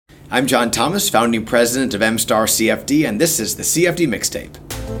I'm John Thomas, founding president of MStar CFD, and this is the CFD Mixtape.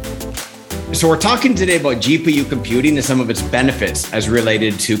 So we're talking today about GPU computing and some of its benefits as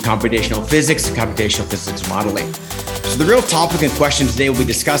related to computational physics and computational physics modeling. So the real topic and question today we'll be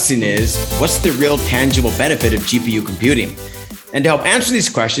discussing is, what's the real tangible benefit of GPU computing? And to help answer these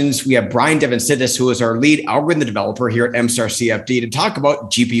questions, we have Brian Devensitis, who is our lead algorithm developer here at MStar CFD, to talk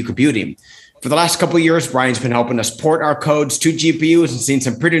about GPU computing. For the last couple of years, Brian's been helping us port our codes to GPUs and seen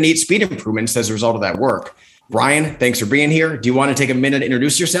some pretty neat speed improvements as a result of that work. Brian, thanks for being here. Do you want to take a minute to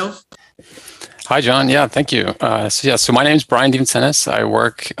introduce yourself? Hi, John. Yeah, thank you. So my name is Brian Devensitis. I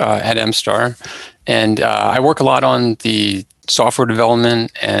work at MStar, and I work a lot on the software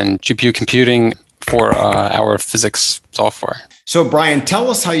development and GPU computing for our physics software. So Brian, tell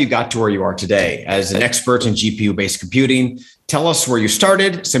us how you got to where you are today as an expert in GPU-based computing. Tell us where you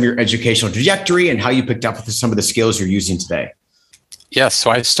started, some of your educational trajectory, and how you picked up with some of the skills you're using today. Yes,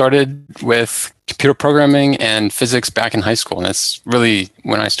 so I started with computer programming and physics back in high school, and that's really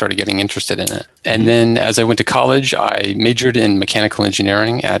when I started getting interested in it. And then as I went to college, I majored in mechanical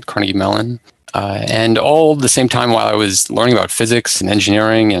engineering at Carnegie Mellon. And all the same time while I was learning about physics and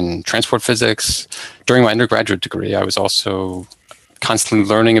engineering and transport physics, during my undergraduate degree, I was also constantly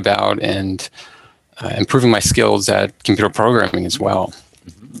learning about and improving my skills at computer programming as well.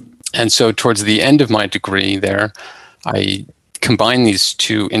 And so towards the end of my degree there, I combined these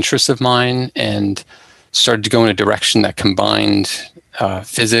two interests of mine and started to go in a direction that combined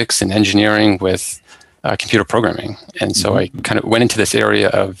physics and engineering with computer programming. And so I kind of went into this area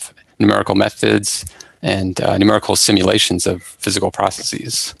of numerical methods and numerical simulations of physical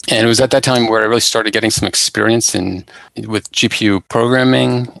processes. And it was at that time where I really started getting some experience with GPU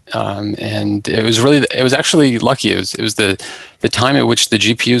programming. And it was actually lucky. It was the time at which the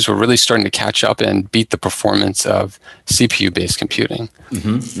GPUs were really starting to catch up and beat the performance of CPU-based computing.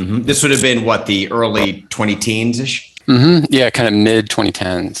 This would have been what, the early 2010s-ish? Yeah, kind of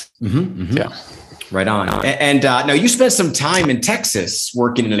mid-2010s. Yeah. Right on. And now you spent some time in Texas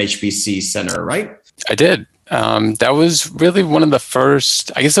working in an HPC center, right? I did. That was really one of the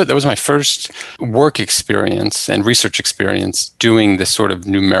first, I guess that was my first work experience and research experience doing this sort of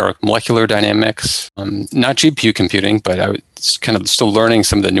numeric molecular dynamics, not GPU computing, but I was kind of still learning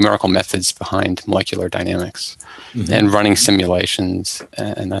some of the numerical methods behind molecular dynamics and running simulations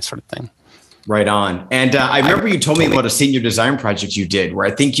and that sort of thing. Right on. And I remember you told me about a senior design project you did where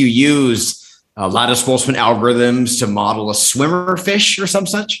I think you used Lattice-Boltzmann algorithms to model a swimmer fish or some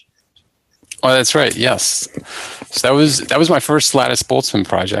such. Oh, that's right. Yes. So that was my first Lattice-Boltzmann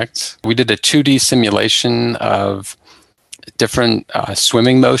project. We did a 2D simulation of different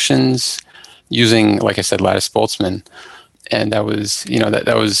swimming motions using, like I said, Lattice-Boltzmann, and that was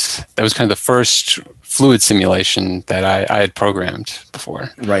that was kind of the first fluid simulation that I had programmed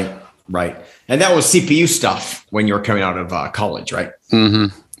before. Right. And that was CPU stuff when you were coming out of college, right?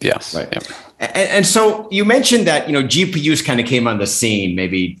 Yes. Right. Yep. And so you mentioned that GPUs kind of came on the scene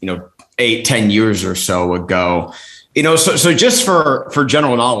maybe 8-10 years or so ago. So just for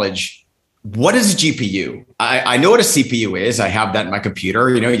general knowledge, what is a GPU? I know what a CPU is. I have that in my computer.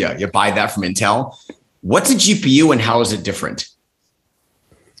 You buy that from Intel. What's a GPU and how is it different?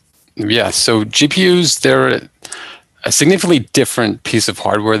 Yeah, so GPUs, they're a significantly different piece of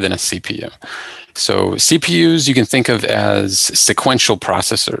hardware than a CPU. So CPUs you can think of as sequential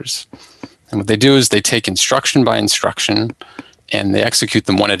processors. And what they do is they take instruction by instruction and they execute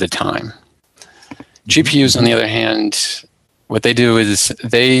them one at a time. GPUs, on the other hand, what they do is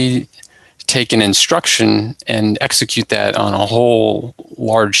they take an instruction and execute that on a whole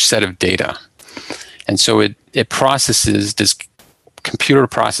large set of data. And so it processes this computer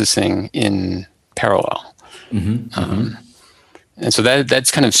processing in parallel. And so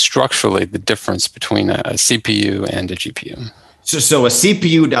that's kind of structurally the difference between a CPU and a GPU. So a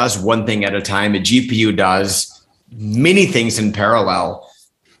CPU does one thing at a time. A GPU does many things in parallel,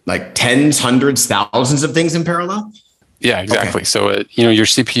 like tens, hundreds, thousands of things in parallel? Yeah, exactly. Okay. So, your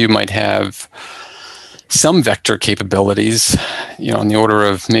CPU might have some vector capabilities, on the order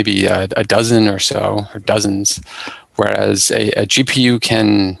of maybe a dozen or so, or dozens, whereas a GPU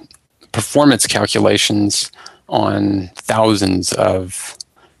can perform its calculations on thousands of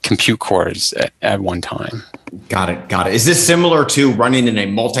compute cores at one time. Got it. Is this similar to running in a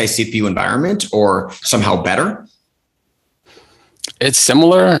multi-CPU environment or somehow better? It's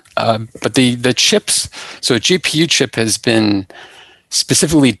similar, but the chips, so a GPU chip has been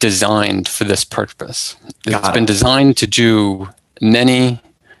specifically designed for this purpose. It's been designed to do many,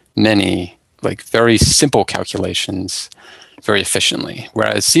 like very simple calculations very efficiently,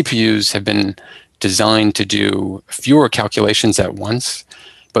 whereas CPUs have been designed to do fewer calculations at once,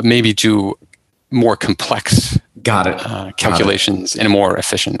 but maybe do more complex Got it. calculations in a more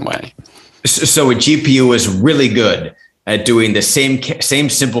efficient way. So a GPU is really good at doing the same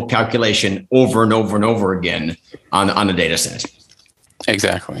simple calculation over and over and over again on a data set.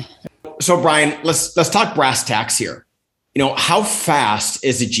 Exactly. So Brian, let's talk brass tacks here. How fast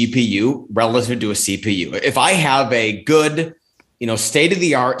is a GPU relative to a CPU? If I have a good,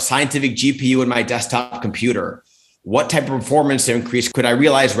 state-of-the-art scientific GPU in my desktop computer, what type of performance increase could I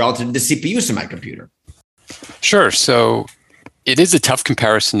realize relative to the CPUs in my computer? Sure. So it is a tough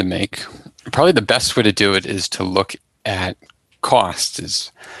comparison to make. Probably the best way to do it is to look at cost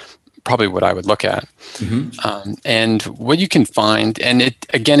is probably what I would look at. Mm-hmm. And what you can find, and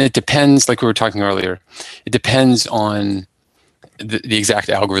it depends, like we were talking earlier, it depends on the exact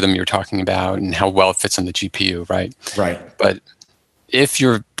algorithm you're talking about and how well it fits on the GPU, right? Right. But if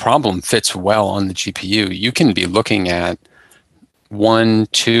your problem fits well on the GPU, you can be looking at 1,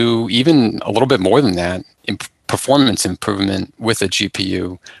 2, even a little bit more than that in performance improvement with a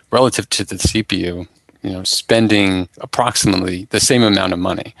GPU relative to the CPU, spending approximately the same amount of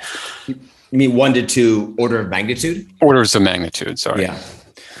money. You mean 1 to 2 order of magnitude? Orders of magnitude, sorry. Yeah.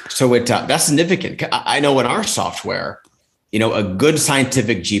 So that's significant. I know in our software, a good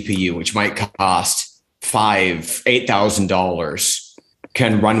scientific GPU, which might cost $8,000,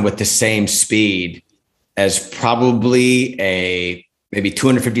 can run with the same speed as probably a maybe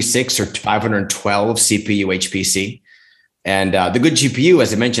 256 or 512 CPU HPC. And the good GPU,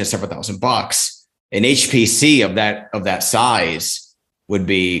 as I mentioned, is several $1,000s. An HPC of that size would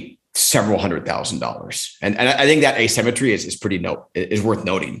be several $100,000. And I think that asymmetry is worth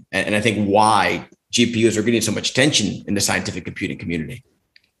noting. And I think why GPUs are getting so much attention in the scientific computing community.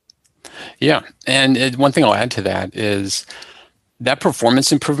 Yeah. And one thing I'll add to that is that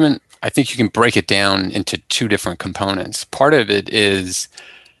performance improvement, I think you can break it down into 2 different components. Part of it is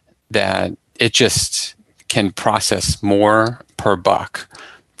that it just can process more per buck,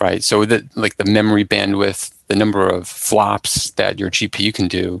 right? So that like the memory bandwidth, the number of flops that your GPU can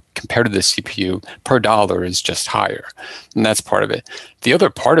do compared to the CPU per dollar is just higher. And that's part of it. The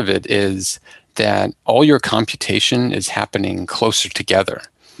other part of it is that all your computation is happening closer together.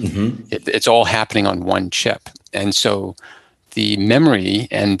 Mm-hmm. It's all happening on one chip. And so the memory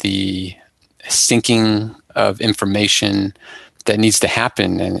and the syncing of information that needs to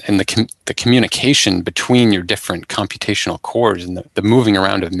happen and the communication between your different computational cores and the moving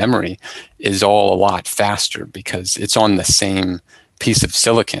around of memory is all a lot faster because it's on the same piece of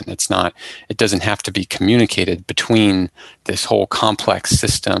silicon. It doesn't have to be communicated between this whole complex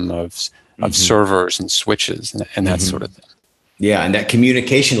system of mm-hmm. servers and switches and that mm-hmm. sort of thing. Yeah, and that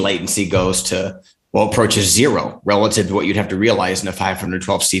communication latency goes to approaches 0 relative to what you'd have to realize in a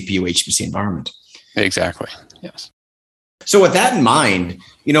 512 CPU HPC environment. Exactly. Yes. So with that in mind,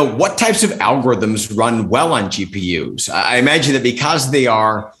 what types of algorithms run well on GPUs? I imagine that because they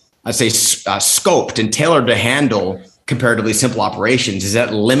are, I'd say, scoped and tailored to handle comparatively simple operations, does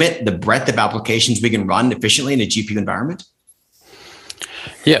that limit the breadth of applications we can run efficiently in a GPU environment?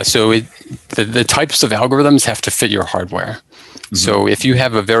 Yeah. So the types of algorithms have to fit your hardware. Mm-hmm. So if you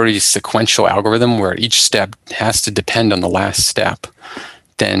have a very sequential algorithm where each step has to depend on the last step,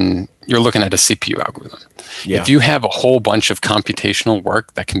 then you're looking at a CPU algorithm. Yeah. If you have a whole bunch of computational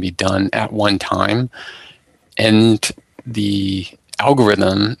work that can be done at one time, and the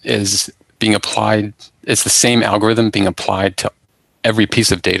algorithm is being applied, it's the same algorithm being applied to every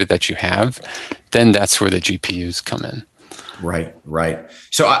piece of data that you have, then that's where the GPUs come in. Right.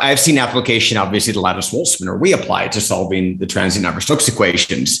 So I've seen application, obviously, the Lattice-Boltzmann, or we apply it to solving the transient Navier-Stokes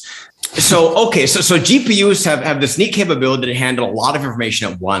equations. So GPUs have this neat capability to handle a lot of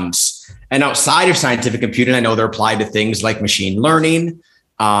information at once. And outside of scientific computing, I know they're applied to things like machine learning,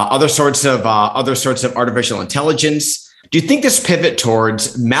 other sorts of artificial intelligence. Do you think this pivot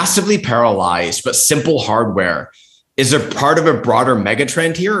towards massively parallelized but simple hardware is a part of a broader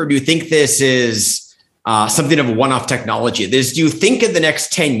megatrend here, or do you think this is something of a one-off technology? Do you think in the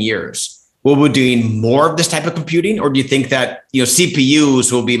next 10 years we'll be doing more of this type of computing, or do you think that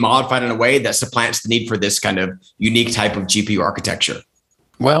CPUs will be modified in a way that supplants the need for this kind of unique type of GPU architecture?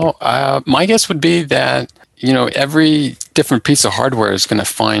 Well, my guess would be that every different piece of hardware is going to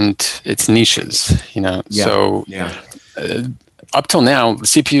find its niches. Up till now, the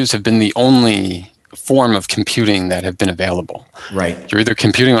CPUs have been the only form of computing that have been available. Right. You're either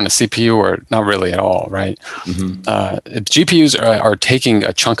computing on a CPU or not really at all, right? Mm-hmm. GPUs are taking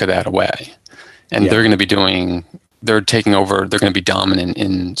a chunk of that away, and they're going to be taking over. They're going to be dominant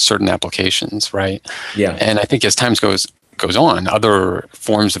in certain applications, right? Yeah. And I think as time goes on, other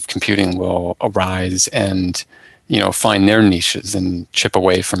forms of computing will arise, and find their niches and chip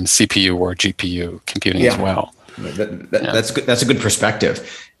away from CPU or GPU computing as well. That's good. That's a good perspective.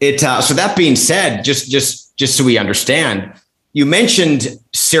 So that being said, just so we understand, you mentioned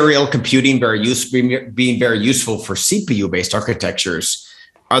serial computing being very useful for CPU-based architectures.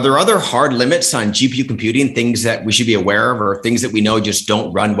 Are there other hard limits on GPU computing, things that we should be aware of, or things that we know just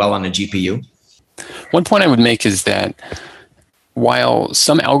don't run well on a GPU? One point I would make is that while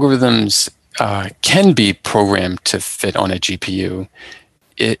some algorithms can be programmed to fit on a GPU,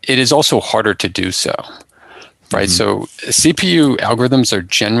 it is also harder to do so, right? So CPU algorithms are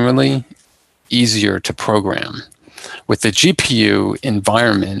generally easier to program. With the GPU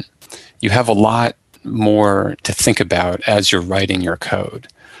environment, you have a lot more to think about as you're writing your code.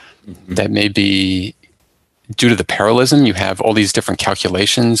 That may be due to the parallelism. You have all these different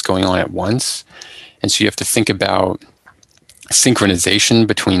calculations going on at once. And so you have to think about synchronization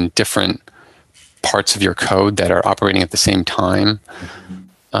between different parts of your code that are operating at the same time.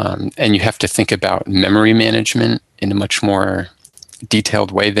 And you have to think about memory management in a much more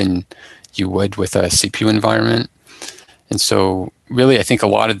detailed way than you would with a CPU environment. And so really, I think a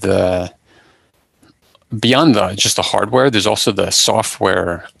lot of beyond just the hardware, there's also the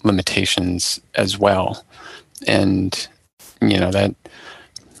software limitations as well. And, that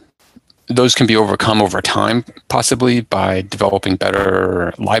those can be overcome over time, possibly by developing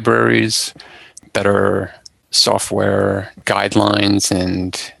better libraries, better software guidelines,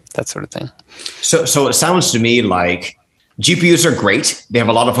 and that sort of thing. So it sounds to me like GPUs are great. They have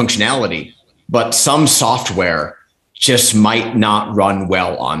a lot of functionality, but some software just might not run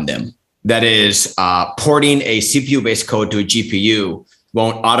well on them. That is, porting a CPU-based code to a GPU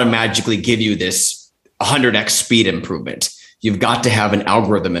won't automatically give you this 100x speed improvement. You've got to have an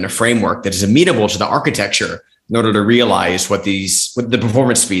algorithm and a framework that is amenable to the architecture in order to realize what the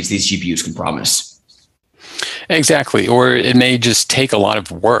performance speeds these GPUs can promise. Exactly. Or it may just take a lot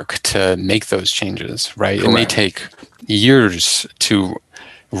of work to make those changes, right? Correct. It may take years to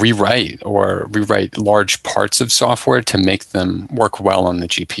rewrite large parts of software to make them work well on the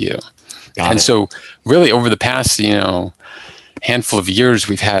GPU. So really over the past, handful of years,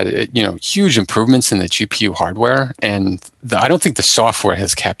 we've had, huge improvements in the GPU hardware, and I don't think the software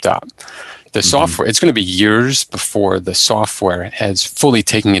has kept up. The software, it's going to be years before the software has fully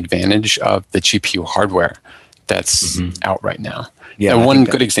taken advantage of the GPU hardware that's out right now. Yeah, and one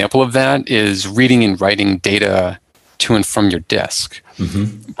good example of that is reading and writing data to and from your disk.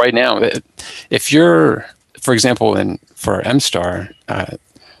 Right now, if you're, for example, for MStar,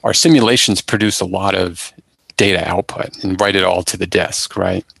 our simulations produce a lot of data output and write it all to the disk,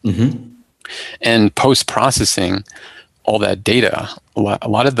 right? And post-processing all that data, a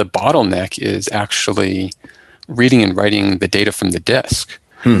lot of the bottleneck is actually reading and writing the data from the disk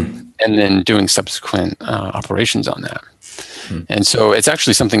and then doing subsequent operations on that. And so it's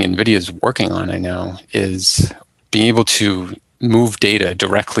actually something NVIDIA is working on, I know, is being able to move data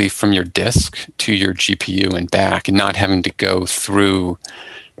directly from your disk to your GPU and back, and not having to go through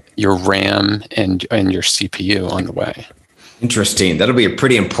your RAM and your CPU on the way. Interesting. That'll be a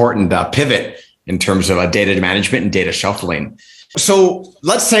pretty important pivot in terms of data management and data shuffling. So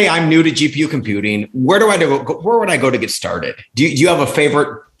let's say I'm new to GPU computing. Where would I go to get started? Do you have a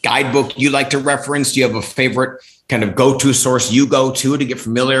favorite guidebook you like to reference? Do you have a favorite kind of go-to source you go to get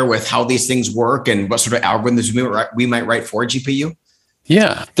familiar with how these things work and what sort of algorithms we might write for a GPU?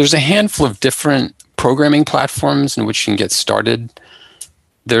 Yeah, there's a handful of different programming platforms in which you can get started.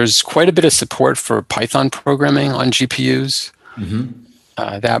 There's quite a bit of support for Python programming on GPUs.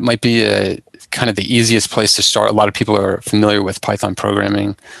 That might be kind of the easiest place to start. A lot of people are familiar with Python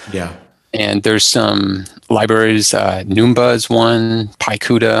programming. Yeah. And there's some libraries, Numba is one,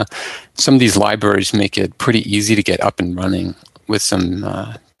 PyCUDA. Some of these libraries make it pretty easy to get up and running with some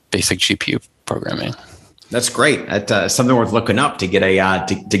basic GPU programming. That's great. That's something worth looking up to get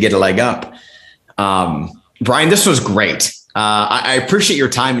a leg up. Brian, this was great. I appreciate your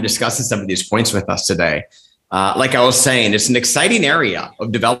time in discussing some of these points with us today. Like I was saying, it's an exciting area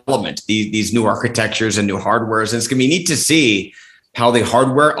of development, these new architectures and new hardwares. And it's going to be neat to see how the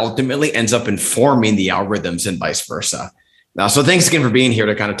hardware ultimately ends up informing the algorithms and vice versa. So thanks again for being here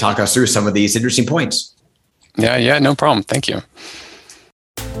to kind of talk us through some of these interesting points. Yeah, no problem. Thank you.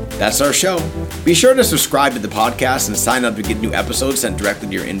 That's our show. Be sure to subscribe to the podcast and sign up to get new episodes sent directly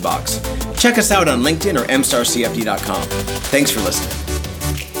to your inbox. Check us out on LinkedIn or mstarcfd.com. Thanks for listening.